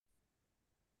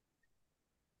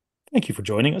Thank you for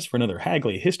joining us for another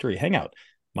Hagley History Hangout.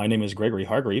 My name is Gregory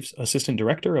Hargreaves, Assistant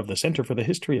Director of the Center for the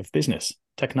History of Business,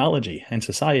 Technology, and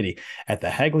Society at the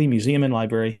Hagley Museum and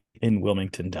Library in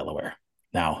Wilmington, Delaware.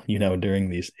 Now, during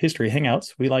these history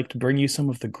hangouts, we like to bring you some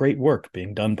of the great work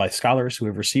being done by scholars who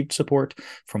have received support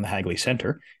from the Hagley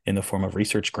Center in the form of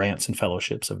research grants and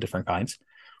fellowships of different kinds.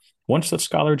 One such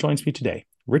scholar joins me today.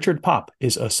 Richard Popp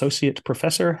is Associate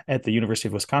Professor at the University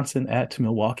of Wisconsin at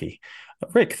Milwaukee.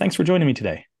 Rick, thanks for joining me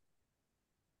today.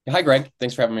 Hi, Greg.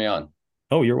 Thanks for having me on.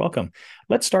 Oh, you're welcome.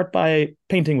 Let's start by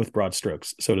painting with broad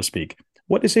strokes, so to speak.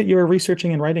 What is it you're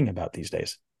researching and writing about these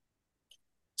days?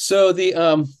 So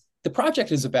the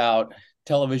project is about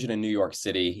television in New York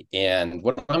City, and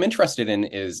what I'm interested in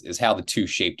is how the two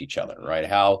shaped each other, right?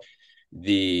 How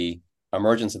the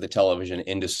emergence of the television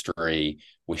industry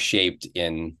was shaped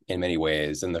in many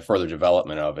ways, and the further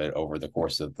development of it over the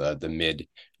course of the mid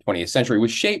 20th century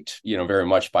was shaped, very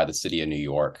much by the city of New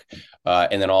York,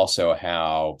 and then also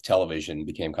how television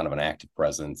became kind of an active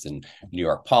presence in New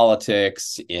York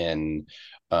politics, in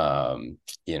inceptions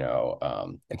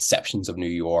of New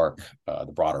York,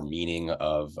 the broader meaning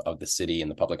of the city and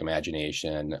the public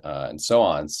imagination, and so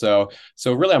on. So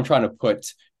really, I'm trying to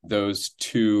put those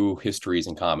two histories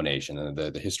in combination,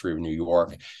 the history of New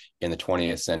York in the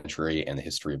 20th century and the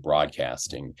history of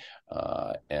broadcasting.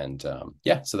 So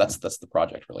that's the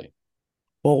project, really.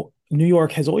 Well, New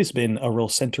York has always been a real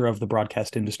center of the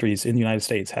broadcast industries in the United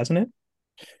States, hasn't it?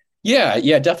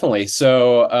 Yeah, definitely.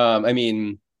 So,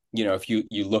 if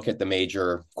you look at the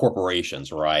major corporations,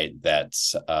 right,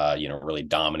 that's really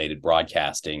dominated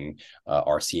broadcasting,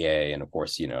 RCA, and of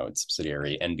course, its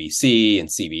subsidiary NBC and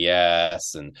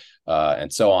CBS and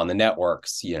so on. The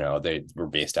networks, they were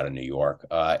based out of New York,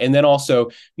 and then also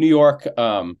New York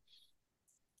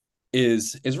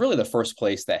is really the first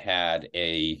place that had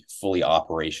a fully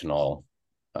operational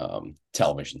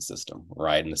television system,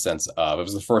 right? In the sense of it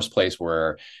was the first place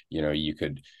where you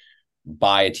could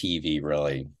buy a TV,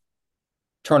 really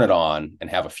turn it on, and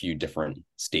have a few different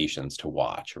stations to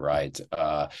watch, right?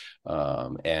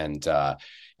 And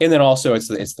then also it's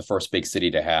the first big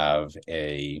city to have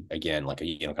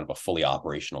kind of a fully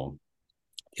operational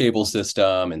cable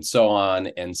system and so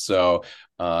on. And so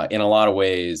in a lot of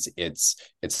ways, it's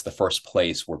the first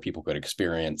place where people could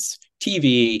experience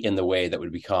TV in the way that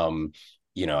would become,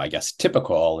 I guess,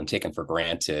 typical and taken for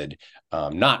granted,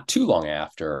 not too long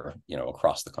after,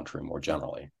 across the country more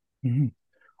generally. Mm-hmm.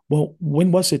 Well,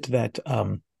 when was it that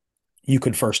you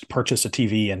could first purchase a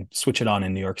TV and switch it on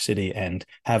in New York City and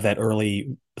have that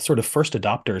early sort of first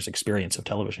adopters experience of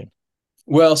television?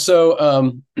 Well, so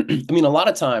a lot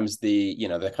of times the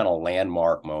kind of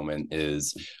landmark moment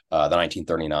is the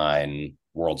 1939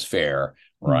 World's Fair,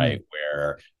 Mm-hmm. right,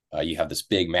 where you have this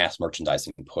big mass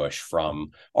merchandising push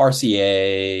from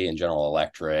RCA and General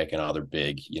Electric and other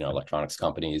big electronics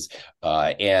companies,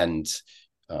 and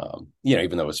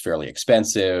even though it was fairly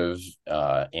expensive,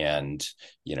 and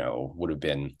would have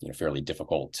been fairly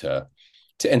difficult to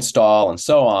install and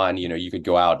so on, you could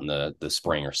go out in the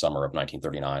spring or summer of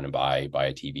 1939 and buy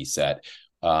a TV set.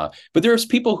 But there's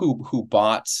people who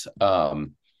bought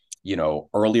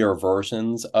earlier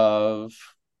versions of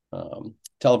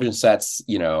television sets,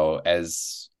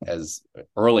 as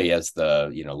early as the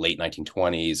late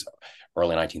 1920s,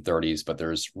 early 1930s. But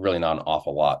there's really not an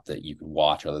awful lot that you could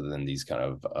watch other than these kind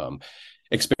of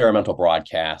experimental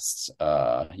broadcasts.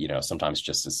 Sometimes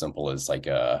just as simple as like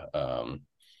a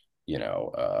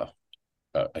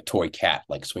toy cat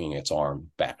like swinging its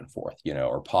arm back and forth,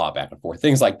 or paw back and forth,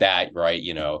 things like that, right?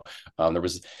 There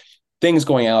was things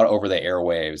going out over the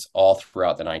airwaves all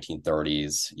throughout the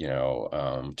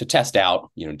 1930s, to test out,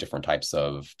 different types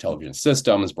of television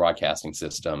systems, broadcasting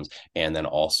systems, and then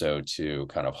also to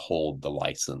kind of hold the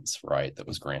license, right, that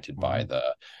was granted by the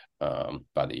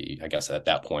I guess at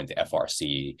that point the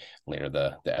FRC, later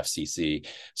the FCC.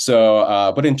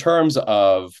 So, but in terms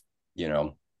of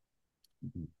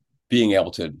being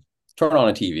able to turn on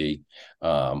a TV,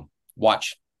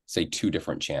 watch, say, two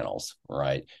different channels,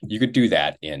 right? You could do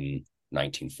that in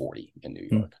 1940 in New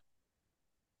York.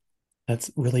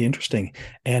 That's really interesting.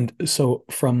 And so,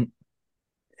 from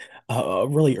a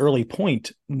really early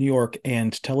point, New York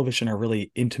and television are really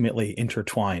intimately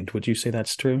intertwined. Would you say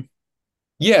that's true?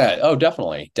 Yeah. Oh,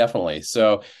 definitely, definitely.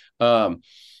 So, so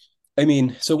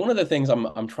one of the things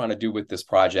I'm trying to do with this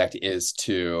project is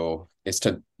to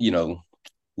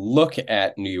look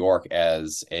at New York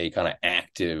as a kind of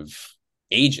active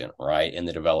agent, right, in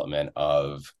the development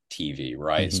of TV,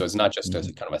 right? Mm-hmm. So it's not just a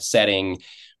Mm-hmm. kind of a setting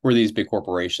where these big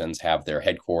corporations have their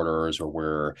headquarters, or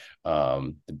where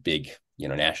the big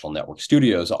national network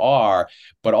studios are,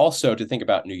 but also to think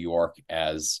about New York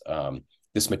as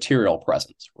this material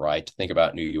presence, right? To think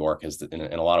about New York as in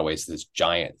a lot of ways this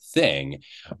giant thing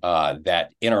that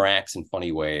interacts in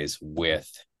funny ways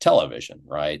with television,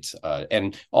 right?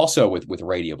 And also with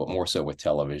radio, but more so with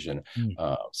television.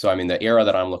 Mm. So I mean, the era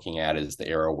that I'm looking at is the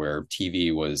era where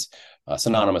TV was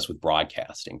synonymous with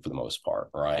broadcasting for the most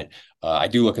part, right? I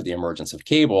do look at the emergence of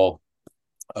cable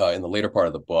in the later part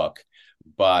of the book,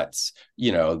 but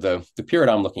the period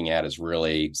I'm looking at is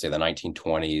really, say, the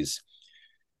 1920s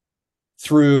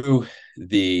through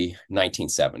the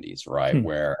 1970s, right? Hmm.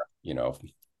 Where,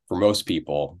 for most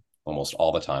people, almost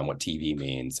all the time, what TV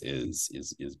means is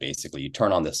basically you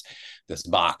turn on this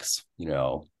box,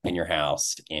 in your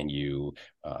house, and you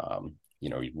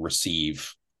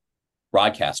receive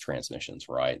broadcast transmissions,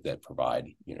 right, that provide,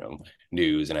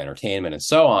 news and entertainment and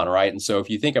so on, right? And so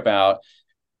if you think about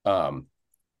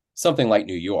something like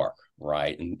New York,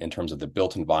 right, in terms of the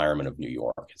built environment of New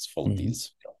York, it's full of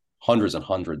these hundreds and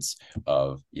hundreds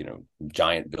of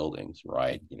giant buildings,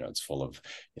 right? It's full of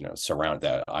surround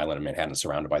the island of Manhattan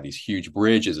surrounded by these huge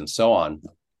bridges and so on.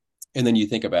 And then you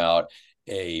think about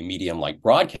a medium like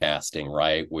broadcasting,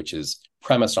 right, which is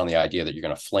premised on the idea that you're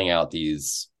going to fling out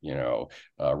these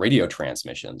radio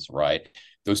transmissions, right?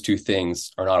 Those two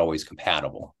things are not always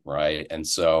compatible, right? And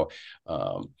so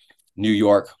New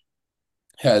York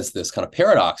has this kind of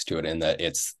paradox to it in that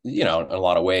it's, in a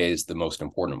lot of ways, the most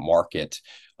important market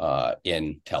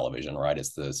in television, right?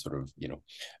 It's the sort of, in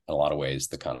a lot of ways,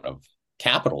 the kind of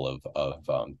capital of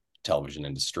television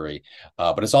industry.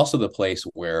 But it's also the place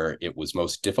where it was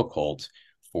most difficult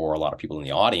for a lot of people in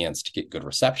the audience to get good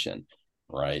reception,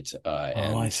 right?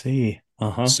 Oh, I see.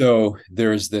 Uh-huh. So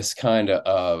there's this kind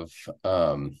of,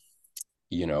 I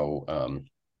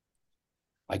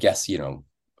guess,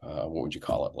 what would you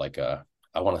call it? Like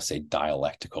I want to say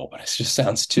dialectical, but it just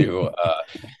sounds too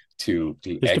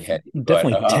egghead.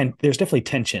 There's definitely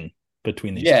tension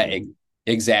between these yeah, two.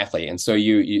 exactly. And so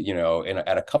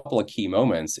at a couple of key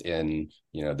moments in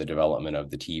the development of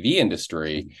the TV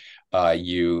industry,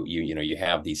 you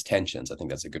have these tensions. I think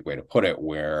that's a good way to put it,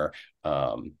 where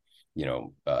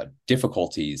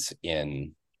difficulties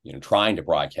in trying to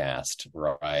broadcast,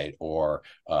 right, or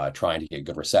trying to get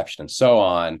good reception and so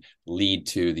on, lead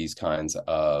to these kinds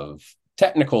of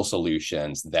technical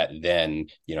solutions that then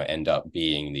end up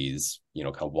being these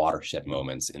kind of watershed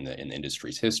moments in the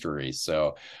industry's history.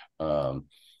 So I'm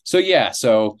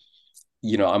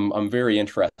very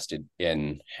interested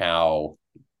in how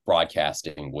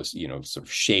broadcasting was sort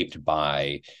of shaped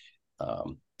by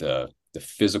the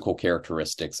physical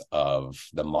characteristics of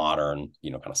the modern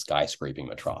kind of skyscraping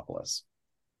metropolis.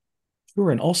 Sure.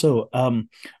 And also,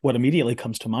 what immediately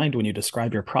comes to mind when you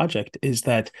describe your project is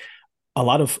that a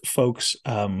lot of folks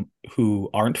who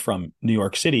aren't from New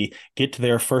York City get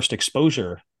their first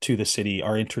exposure to the city,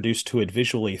 are introduced to it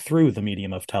visually through the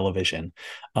medium of television.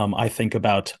 I think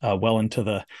about well into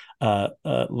the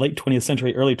late 20th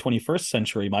century, early 21st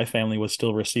century, my family was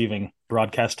still receiving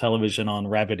broadcast television on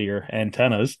rabbit ear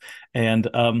antennas. And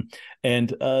the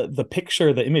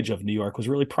image of New York was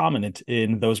really prominent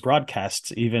in those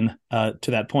broadcasts, even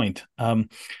to that point.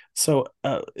 So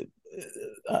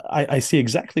I see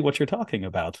exactly what you're talking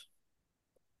about.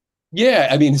 Yeah,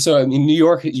 I mean, New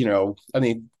York,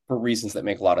 for reasons that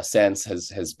make a lot of sense,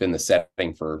 has been the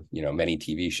setting for many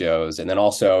TV shows, and then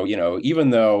also even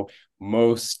though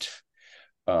most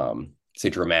say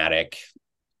dramatic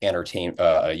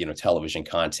television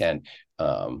content,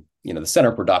 the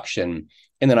center production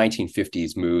in the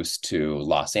 1950s moves to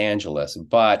Los Angeles,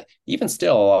 but even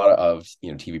still a lot of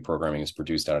TV programming is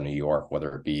produced out of New York,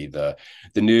 whether it be the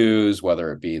news,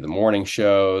 whether it be the morning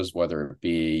shows, whether it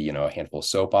be a handful of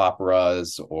soap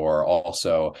operas, or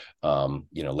also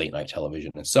late night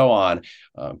television and so on,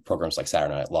 programs like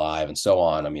Saturday Night Live and so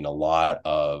on. I mean, a lot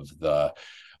of the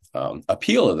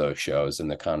appeal of those shows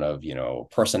and the kind of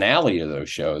personality of those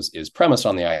shows is premised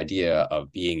on the idea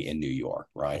of being in New York,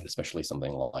 right? Especially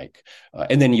something like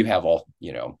and then you have all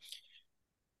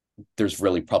there's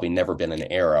really probably never been an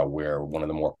era where one of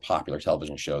the more popular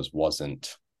television shows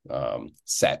wasn't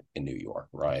set in New York,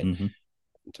 right? Mm-hmm.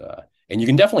 And you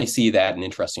can definitely see that in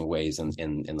interesting ways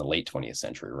in the late 20th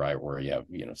century, right? Where you have,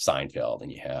 Seinfeld,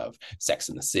 and you have Sex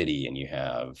and the City, and you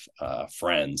have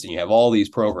Friends, and you have all these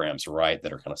programs, right,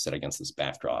 that are kind of set against this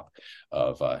backdrop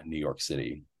of New York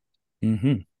City.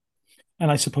 Mm-hmm.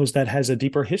 And I suppose that has a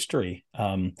deeper history.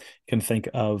 Can think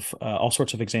of all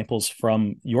sorts of examples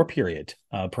from your period.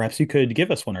 Perhaps you could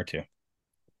give us one or two.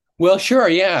 Well, sure.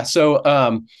 Yeah.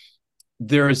 So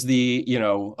there's a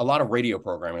lot of radio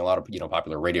programming, a lot of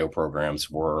popular radio programs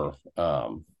were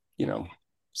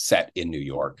set in New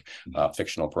York,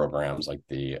 fictional programs like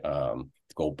the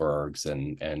Goldbergs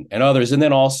and others. And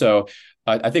then also,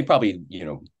 I think probably,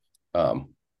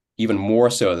 even more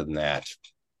so than that,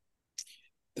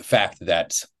 the fact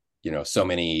that, so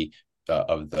many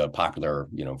of the popular,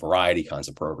 variety kinds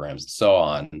of programs and so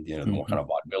on, the more kind of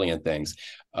vaudevillian things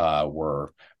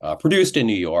were produced in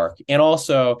New York. And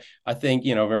also, I think,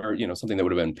 something that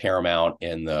would have been paramount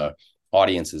in the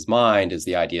audience's mind is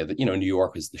the idea that, New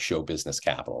York is the show business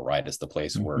capital, right? It's the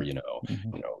place where,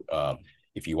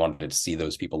 if you wanted to see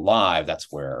those people live, that's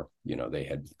where, they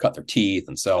had cut their teeth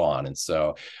and so on. And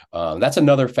so that's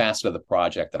another facet of the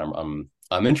project that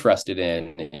I'm interested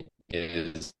in,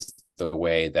 is the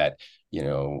way that,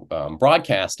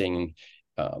 broadcasting,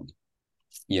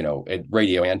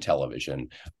 radio and television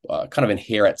kind of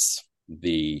inherits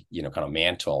the, kind of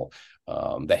mantle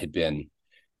that had been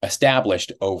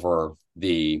established over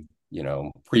the,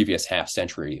 previous half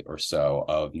century or so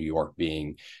of New York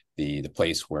being the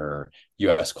place where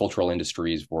U.S. cultural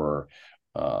industries were,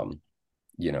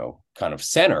 kind of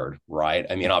centered, right?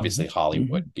 I mean, obviously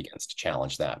Hollywood begins to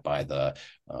challenge that by the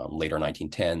later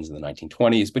 1910s and the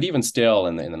 1920s, but even still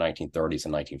in the 1930s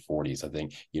and 1940s, I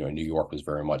think, New York was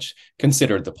very much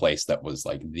considered the place that was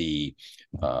like the,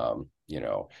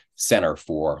 center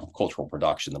for cultural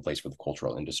production, the place where the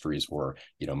cultural industries were,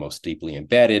 most deeply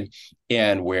embedded,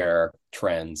 and where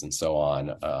trends and so on,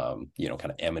 kind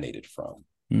of emanated from.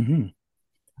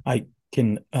 I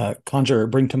can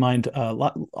bring to mind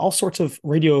all sorts of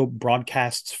radio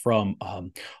broadcasts from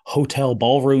hotel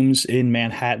ballrooms in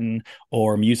Manhattan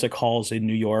or music halls in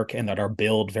New York, and that are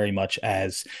billed very much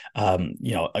as,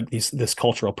 this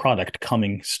cultural product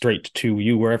coming straight to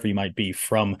you wherever you might be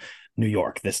from New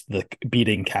York, the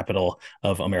beating capital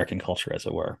of American culture, as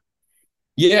it were.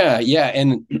 Yeah.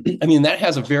 And I mean, that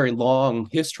has a very long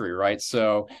history, right?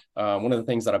 So one of the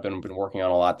things that I've been working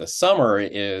on a lot this summer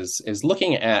is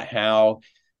looking at how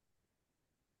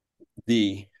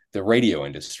the radio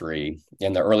industry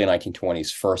in the early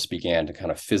 1920s first began to kind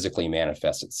of physically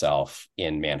manifest itself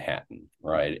in Manhattan,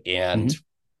 right? And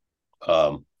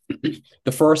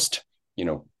the first,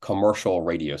 commercial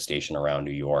radio station around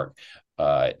New York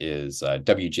is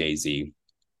WJZ.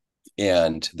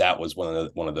 And that was one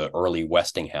of the early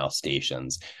Westinghouse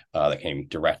stations that came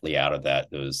directly out of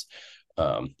those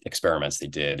experiments they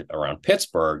did around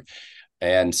Pittsburgh.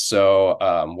 And so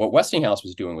what Westinghouse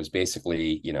was doing was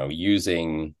basically,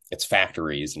 using its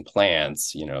factories and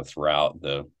plants, throughout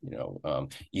the,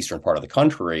 eastern part of the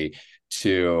country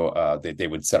to, they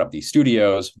would set up these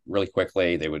studios really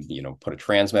quickly. They would, put a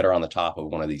transmitter on the top of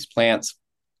one of these plants.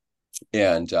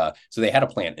 And so they had a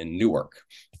plant in Newark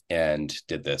and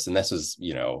did this. And this is,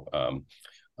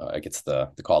 it gets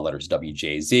the call letters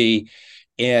WJZ.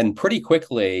 And pretty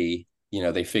quickly,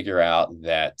 they figure out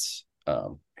that,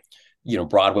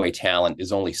 Broadway talent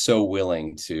is only so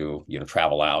willing to,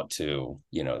 travel out to,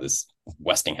 this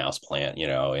Westinghouse plant,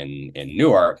 in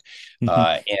Newark.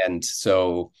 And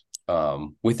so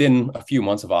within a few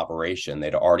months of operation,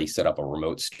 they'd already set up a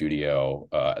remote studio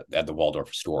at the Waldorf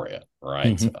Astoria,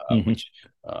 right? Which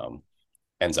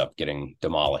ends up getting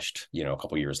demolished, a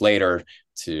couple of years later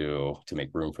to make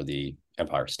room for the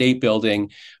Empire State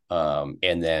Building.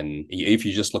 And then if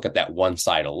you just look at that one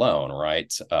site alone,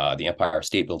 right, the Empire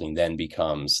State Building then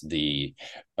becomes the,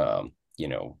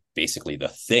 basically the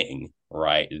thing,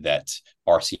 right, that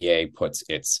RCA puts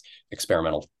its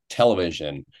experimental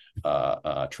television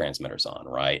transmitters on,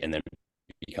 right, and then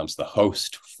becomes the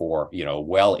host for,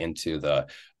 well into the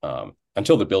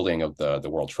until the building of the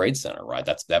World Trade Center, right?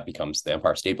 That becomes the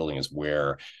Empire State Building is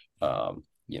where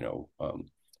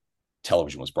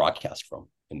television was broadcast from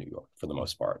in New York for the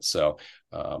most part. So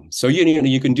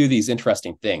you can do these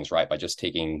interesting things, right, by just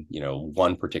taking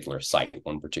one particular site,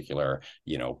 one particular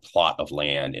plot of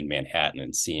land in Manhattan,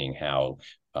 and seeing how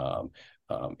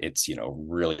it's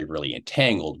really, really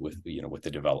entangled with with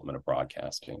the development of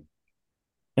broadcasting.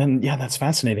 And yeah, that's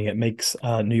fascinating. It makes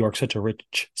New York such a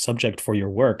rich subject for your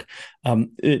work.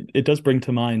 It does bring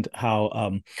to mind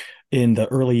how in the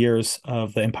early years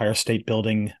of the Empire State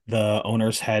Building, the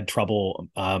owners had trouble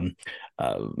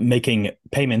making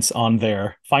payments on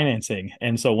their financing.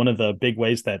 And so one of the big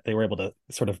ways that they were able to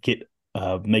sort of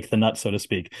make the nut, so to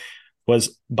speak,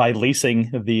 was by leasing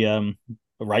the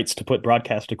rights to put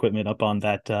broadcast equipment up on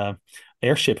that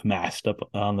airship mast up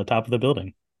on the top of the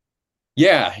building.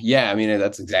 Yeah. I mean,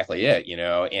 that's exactly it,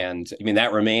 and I mean,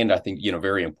 that remained, I think,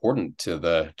 very important to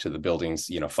the building's,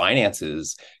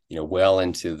 finances, well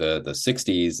into the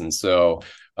 60s. And so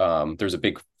there's a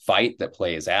big fight that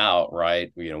plays out,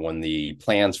 right? When the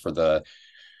plans for the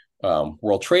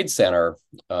World Trade Center,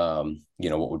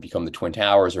 what would become the Twin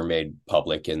Towers, are made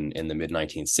public in the mid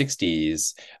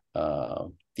 1960s.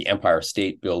 the Empire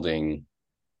State Building,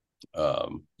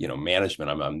 management.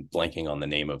 I'm blanking on the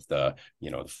name of the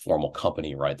formal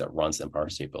company, right, that runs the Empire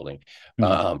State Building.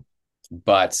 Mm-hmm.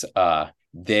 But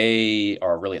they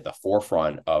are really at the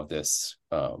forefront of this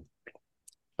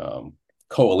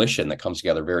coalition that comes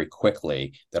together very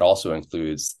quickly, that also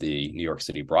includes the New York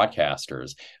City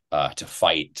broadcasters, to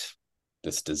fight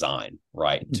this design,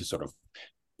 right? Mm-hmm. To sort of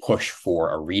push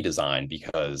for a redesign,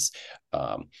 because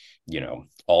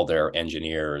all their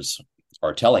engineers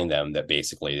are telling them that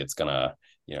basically it's going to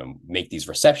make these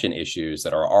reception issues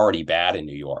that are already bad in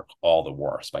New York all the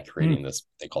worse by creating this,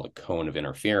 they call it cone of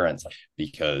interference,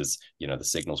 because the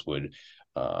signals would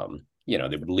they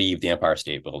would leave the Empire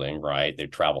State Building, right?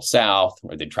 They'd travel south,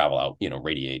 or they'd travel out,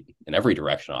 radiate in every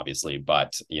direction, obviously.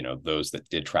 But, those that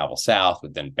did travel south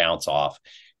would then bounce off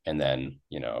and then,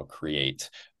 create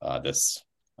this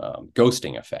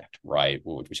ghosting effect, right?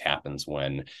 Which happens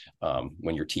when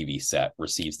your TV set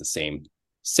receives the same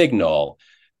signal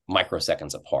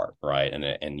microseconds apart, right?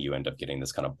 And you end up getting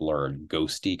this kind of blurred,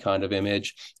 ghosty kind of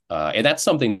image. And that's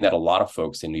something that a lot of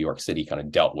folks in New York City kind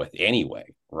of dealt with anyway,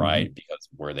 right? Mm-hmm. Because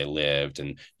where they lived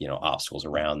and, obstacles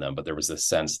around them. But there was this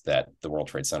sense that the World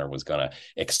Trade Center was going to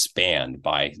expand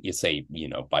by,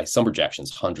 by some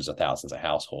projections, hundreds of thousands of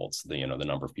households, the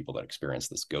number of people that experience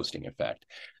this ghosting effect.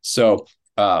 So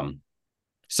and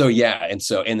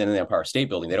then in the Empire State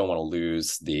Building, they don't want to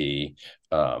lose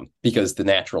because the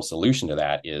natural solution to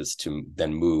that is to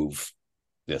then move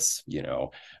this,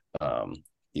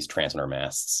 these transmitter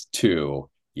masts to,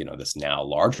 this now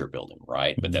larger building,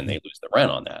 right? But then they lose the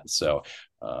rent on that. So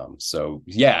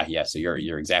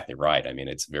you're exactly right. I mean,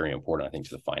 it's very important, I think,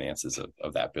 to the finances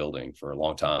of that building for a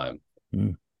long time.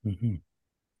 Mm-hmm.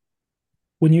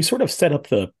 When you sort of set up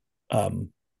the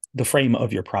frame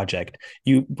of your project,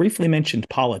 you briefly mentioned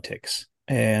politics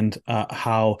and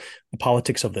how the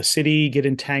politics of the city get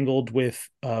entangled with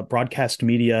broadcast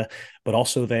media, but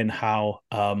also then how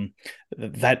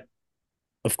that,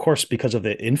 of course, because of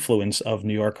the influence of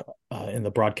New York in the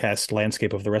broadcast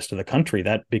landscape of the rest of the country,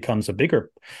 that becomes a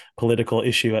bigger political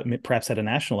issue, perhaps at a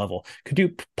national level. Could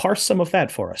you parse some of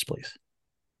that for us, please?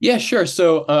 Yeah, sure.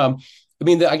 So,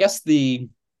 I guess the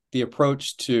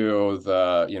approach to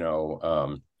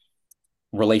the,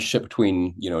 relationship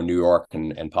between New York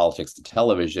and politics and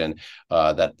television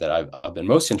that I've been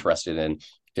most interested in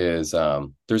is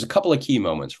there's a couple of key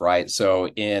moments, right? So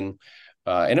and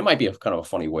it might be a kind of a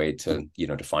funny way to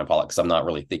define politics. I'm not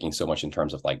really thinking so much in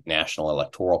terms of like national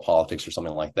electoral politics or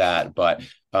something like that, but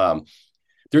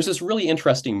there's this really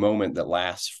interesting moment that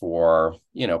lasts for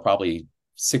probably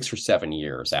 6 or 7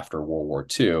 years after World War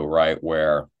II, right,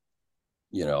 where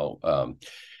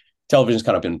television's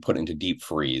kind of been put into deep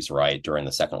freeze, right, during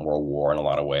the Second World War in a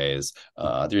lot of ways.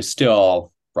 There's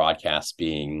still broadcasts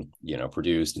being,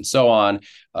 produced and so on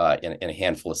in a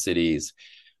handful of cities.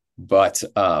 But,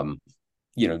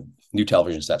 new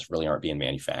television sets really aren't being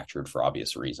manufactured for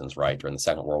obvious reasons, right, during the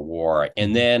Second World War.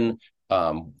 And then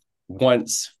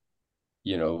once,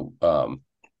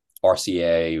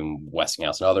 RCA and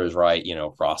Westinghouse and others, right,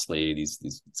 Crossley,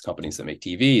 these companies that make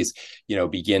TVs,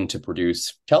 begin to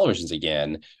produce televisions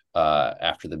again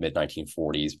after the mid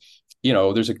 1940s.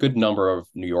 There's a good number of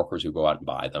New Yorkers who go out and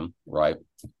buy them, right?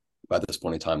 By this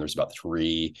point in time, there's about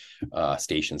 3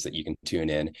 stations that you can tune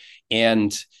in.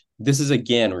 And this is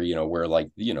again where like,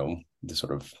 the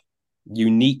sort of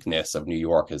uniqueness of New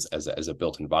York as a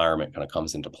built environment kind of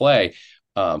comes into play.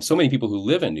 So many people who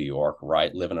live in New York,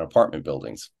 right, live in apartment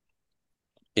buildings.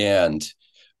 And,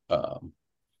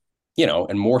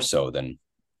 and more so than,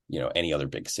 any other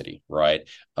big city, right?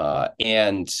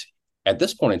 And at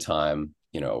this point in time,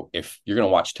 if you're going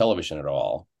to watch television at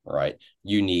all, right,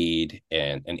 you need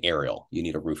an aerial, you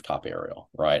need a rooftop aerial,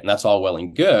 right? And that's all well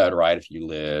and good, right? If you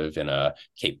live in a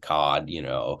Cape Cod,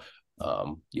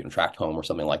 tract home or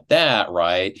something like that,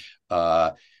 right?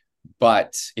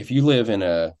 But if you live in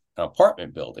an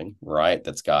apartment building, right,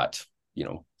 that's got,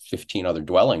 15 other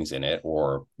dwellings in it,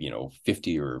 or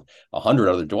 50 or 100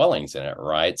 other dwellings in it,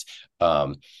 right,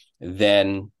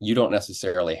 then you don't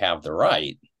necessarily have the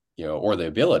right, or the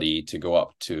ability to go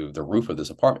up to the roof of this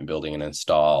apartment building and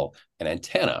install an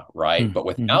antenna, right? Mm-hmm. But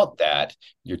without that,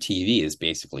 your TV is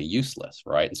basically useless,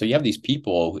 right? And so you have these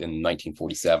people in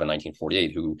 1947,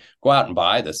 1948 who go out and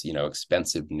buy this,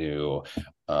 expensive new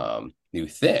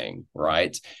thing,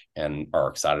 right? And are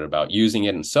excited about using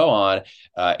it and so on.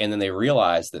 And then they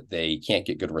realize that they can't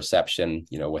get good reception,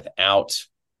 without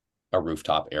a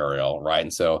rooftop aerial, right?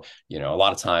 And so, a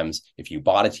lot of times if you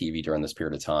bought a TV during this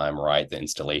period of time, right, the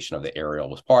installation of the aerial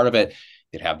was part of it.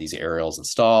 They'd have these aerials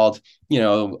installed. A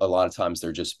lot of times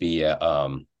there'd just be a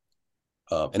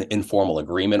an informal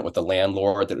agreement with the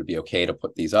landlord that it would be okay to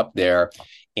put these up there.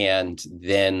 And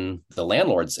then the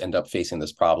landlords end up facing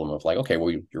this problem of like, okay,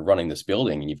 well, you're running this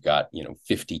building and you've got,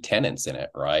 50 tenants in it,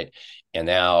 right? And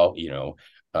now,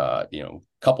 a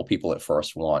couple people at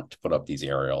first want to put up these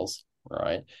aerials,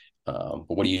 right? But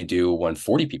what do you do when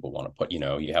 40 people want to put,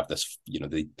 you have this,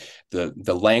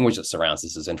 the language that surrounds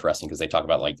this is interesting because they talk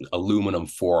about like aluminum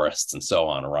forests and so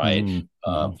on, right?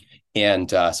 So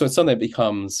it's something that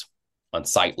becomes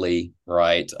unsightly,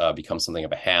 right? Becomes something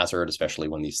of a hazard, especially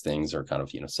when these things are kind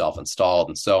of, self-installed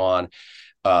and so on.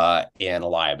 And a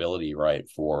liability, right,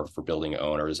 for building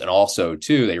owners. And also,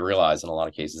 too, they realize in a lot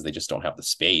of cases they just don't have the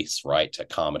space, right, to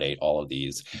accommodate all of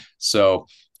these. So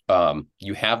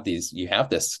you have this,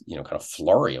 kind of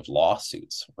flurry of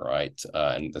lawsuits, right?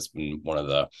 And that's been one of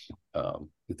the,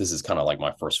 this is kind of like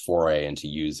my first foray into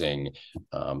using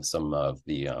some of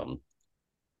the,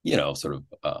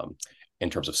 in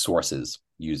terms of sources,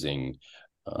 using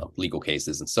legal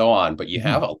cases and so on. But you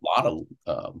have a lot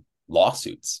of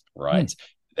lawsuits, right?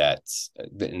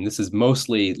 And this is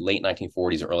mostly late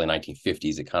 1940s or early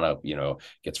 1950s. It kind of,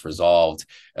 gets resolved,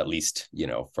 at least,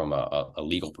 from a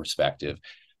legal perspective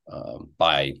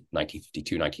by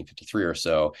 1952, 1953 or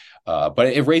so. But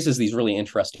it raises these really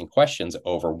interesting questions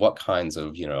over what kinds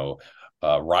of,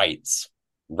 rights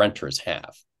renters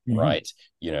have. Right.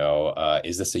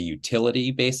 Is this a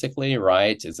utility basically?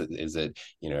 Right. Is it,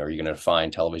 are you going to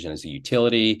define television as a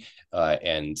utility?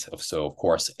 And so, of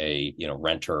course, a,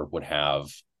 renter would have,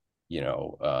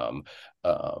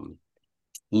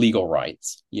 legal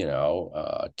rights,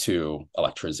 to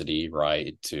electricity,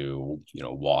 right, to,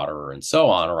 water and so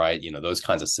on, right, those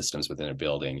kinds of systems within a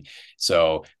building.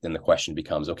 So then the question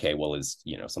becomes, okay, well, is,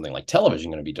 something like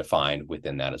television going to be defined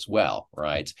within that as well,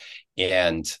 right?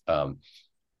 And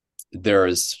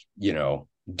there's,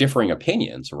 differing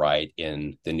opinions, right,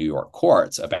 in the New York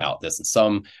courts about this, and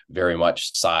some very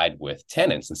much side with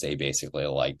tenants and say basically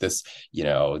like this,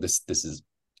 this is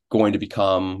going to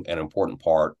become an important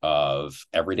part of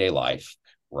everyday life,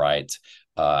 right?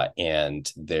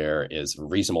 And there is a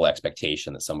reasonable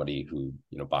expectation that somebody who,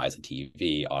 buys a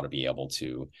TV ought to be able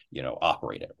to,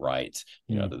 operate it, right?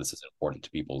 That this is important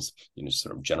to people's,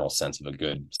 sort of general sense of a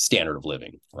good standard of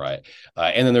living, right?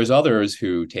 And then there's others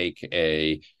who take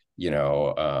a,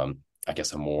 I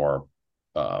guess a more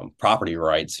property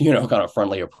rights, kind of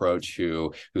friendly approach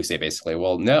who say basically,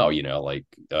 well, no, like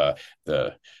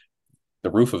the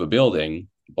roof of a building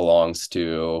belongs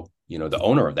to, the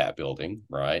owner of that building,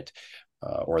 right?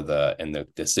 And the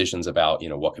decisions about,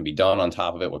 what can be done on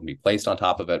top of it, what can be placed on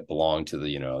top of it belong to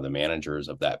the, the managers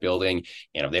of that building.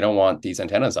 And if they don't want these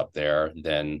antennas up there,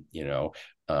 then,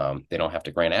 they don't have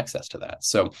to grant access to that.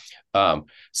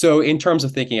 So in terms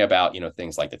of thinking about,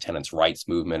 things like the tenants' rights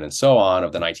movement and so on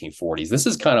of the 1940s, this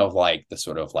is kind of like the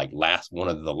sort of like one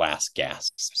of the last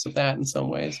gasps of that in some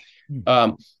ways.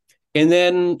 And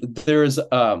then there's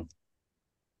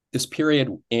this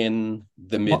period in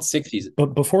the mid 60s.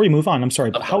 But before we move on, I'm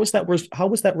sorry, but how was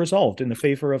that resolved in the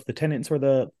favor of the tenants or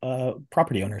the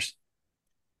property owners?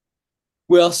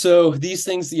 Well, so these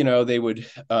things, they would,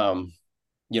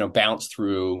 bounce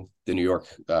through the New York,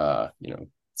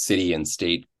 city and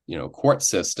state, court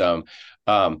system.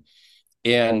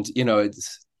 And,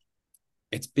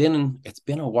 it's been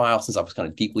a while since I was kind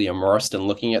of deeply immersed in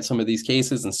looking at some of these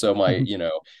cases. And so my,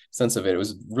 sense of it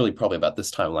was really probably about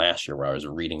this time last year where I was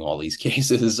reading all these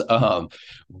cases.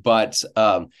 But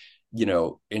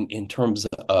in terms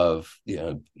of,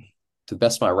 to the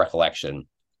best of my recollection,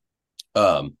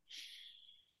 I'm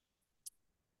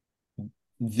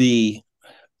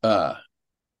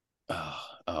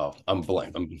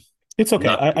blank. It's okay.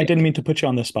 I didn't mean to put you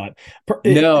on the spot.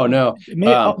 No. It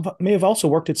may have also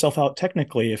worked itself out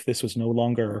technically if this was no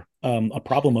longer a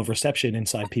problem of reception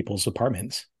inside people's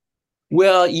apartments.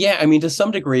 Well, yeah, I mean, to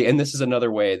some degree, and this is another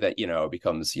way that, it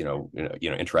becomes,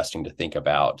 interesting to think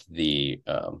about the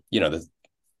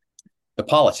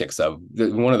politics of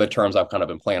one of the terms I've kind of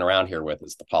been playing around here with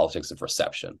is the politics of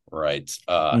reception, right?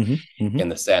 In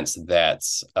the sense that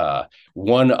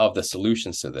one of the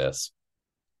solutions to this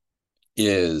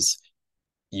is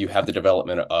you have the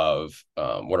development of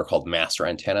what are called master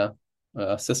antenna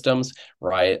systems,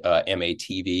 right?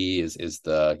 MATV is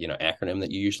the acronym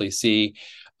that you usually see.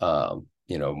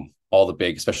 All the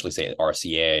big, especially say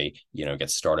RCA,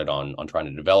 gets started on trying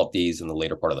to develop these in the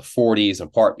later part of the 40s, in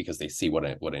part because they see what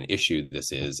an issue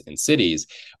this is in cities.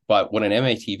 But what an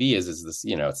MATV is this,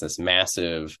 it's this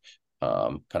massive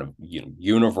kind of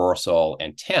universal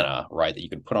antenna, right, that you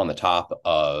can put on the top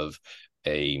of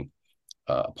a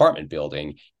apartment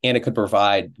building, and it could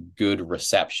provide good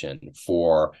reception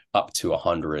for up to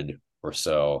 100 or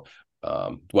so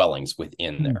dwellings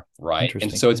within Hmm. there, right? And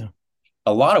Interesting. so it's Yeah.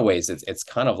 a lot of ways it's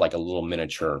kind of like a little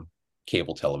miniature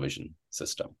cable television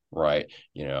system, right?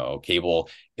 Cable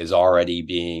is already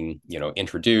being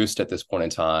introduced at this point in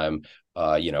time,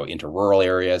 into rural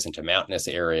areas, into mountainous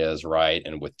areas, right?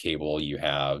 And with cable, you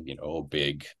have a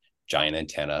big giant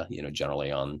antenna,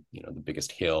 generally on the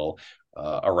biggest hill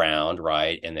around,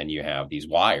 right? And then you have these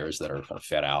wires that are kind of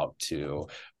fed out to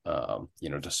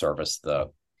to service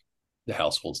the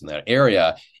households in that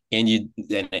area. And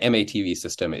an MATV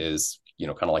system is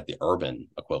kind of like the urban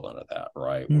equivalent of that,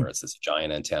 right? Hmm. Where it's this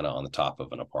giant antenna on the top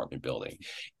of an apartment building.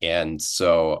 And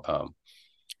so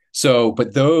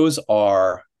but those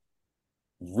are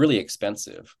really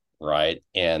expensive, right?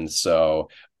 And so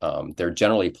they're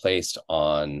generally placed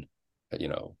on you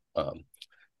know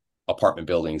apartment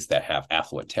buildings that have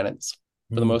affluent tenants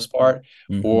for the Hmm. most part,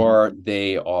 Hmm. or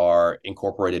they are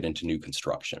incorporated into new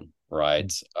construction,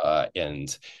 right?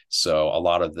 And so a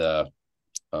lot of the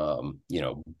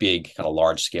big kind of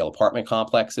large scale apartment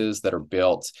complexes that are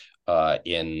built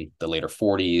in the later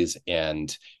 40s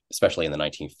and especially in the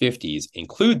 1950s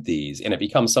include these, and it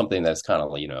becomes something that's kind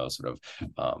of sort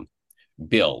of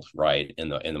build right in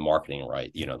the marketing,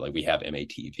 right? Like we have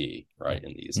MATV right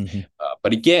in these, Hmm.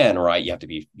 but again, right, you have to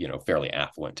be fairly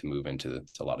affluent to move into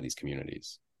a lot of these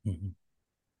communities. Hmm.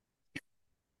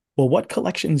 Well, what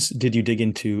collections did you dig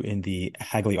into in the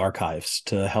Hagley archives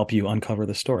to help you uncover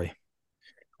the story?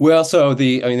 Well, so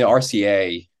the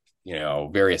RCA,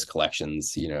 various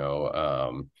collections,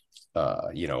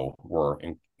 were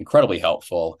incredibly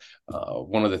helpful.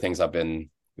 One of the things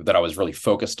that I was really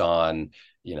focused on,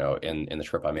 in the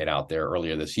trip I made out there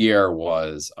earlier this year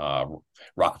was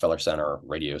Rockefeller Center,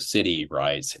 Radio City,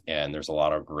 right? And there's a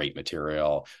lot of great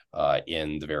material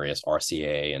in the various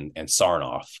RCA and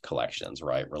Sarnoff collections,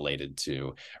 right, related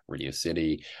to Radio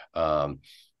City.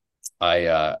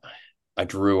 I I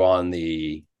drew on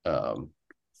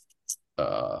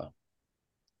uh,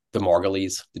 the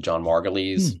Margolies, the John Hmm.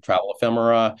 Margolies travel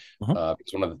ephemera. Uh-huh.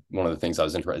 Because one of the things I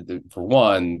was interested for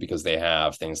one, because they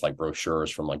have things like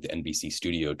brochures from like the NBC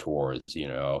studio tours,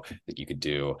 that you could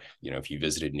do, if you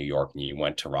visited New York and you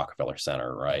went to Rockefeller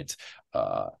Center, right?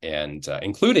 And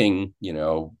including,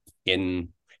 in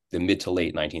the mid to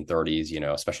late 1930s,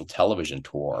 a special television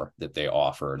tour that they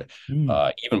offered, Hmm.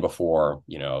 even before,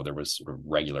 there was sort of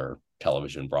regular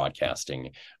television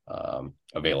broadcasting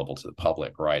available to the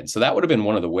public, right? And so that would have been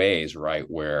one of the ways, right,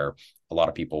 where a lot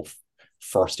of people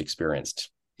first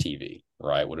experienced TV,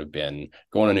 right, would have been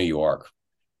going to New York,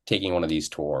 taking one of these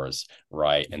tours,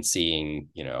 right, and seeing,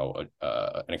 an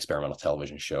experimental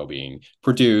television show being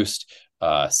produced,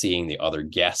 seeing the other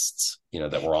guests,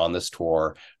 that were on this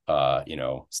tour,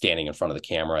 standing in front of the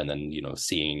camera, and then,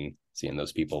 seeing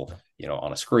those people,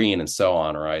 on a screen and so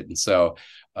on, right? And so,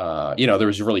 there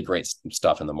was really great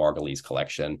stuff in the Margolies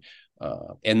collection.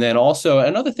 And then also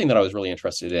another thing that I was really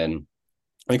interested in,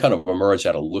 I kind of emerged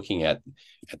out of looking at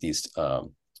these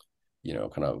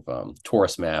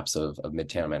tourist maps of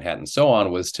Midtown Manhattan and so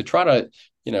on, was to try to,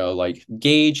 like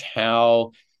gauge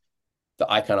how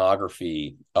the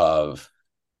iconography of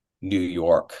New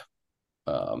York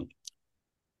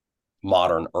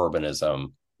modern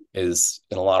urbanism is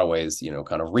in a lot of ways,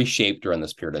 kind of reshaped during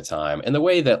this period of time. And the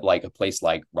way that like a place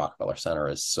like Rockefeller Center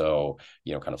is so,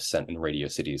 kind of sent in Radio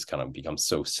City has kind of become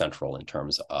so central in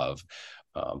terms of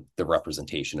the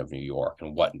representation of New York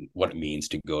and what it means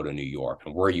to go to New York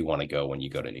and where you want to go when you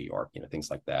go to New York, things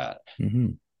like that. Hmm.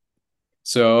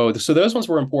 So those ones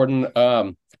were important.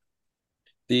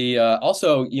 The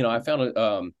also, I found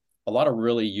a lot of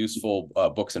really useful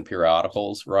books and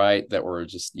periodicals, right, that were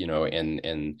just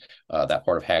in that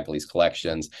part of Hagley's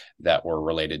collections that were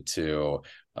related to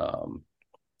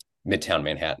Midtown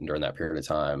Manhattan during that period of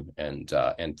time, and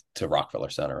to Rockefeller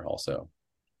Center also.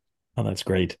 Oh, that's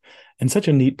great. And such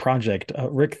a neat project.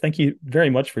 Rick, thank you very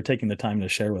much for taking the time to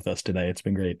share with us today. It's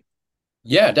been great.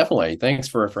 Yeah, definitely. Thanks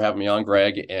for having me on,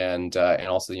 Greg, and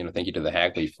also thank you to the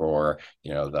Hagley for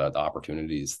the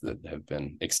opportunities that have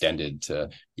been extended to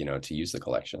to use the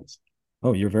collections.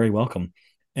 Oh, you're very welcome.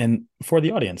 And for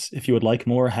the audience, if you would like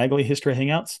more Hagley History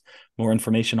Hangouts, more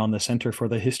information on the Center for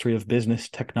the History of Business,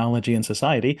 Technology, and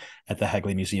Society at the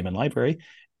Hagley Museum and Library,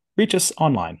 reach us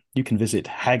online. You can visit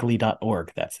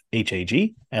hagley.org. That's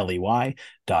HAGLEY.org.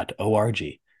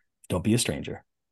 Don't be a stranger.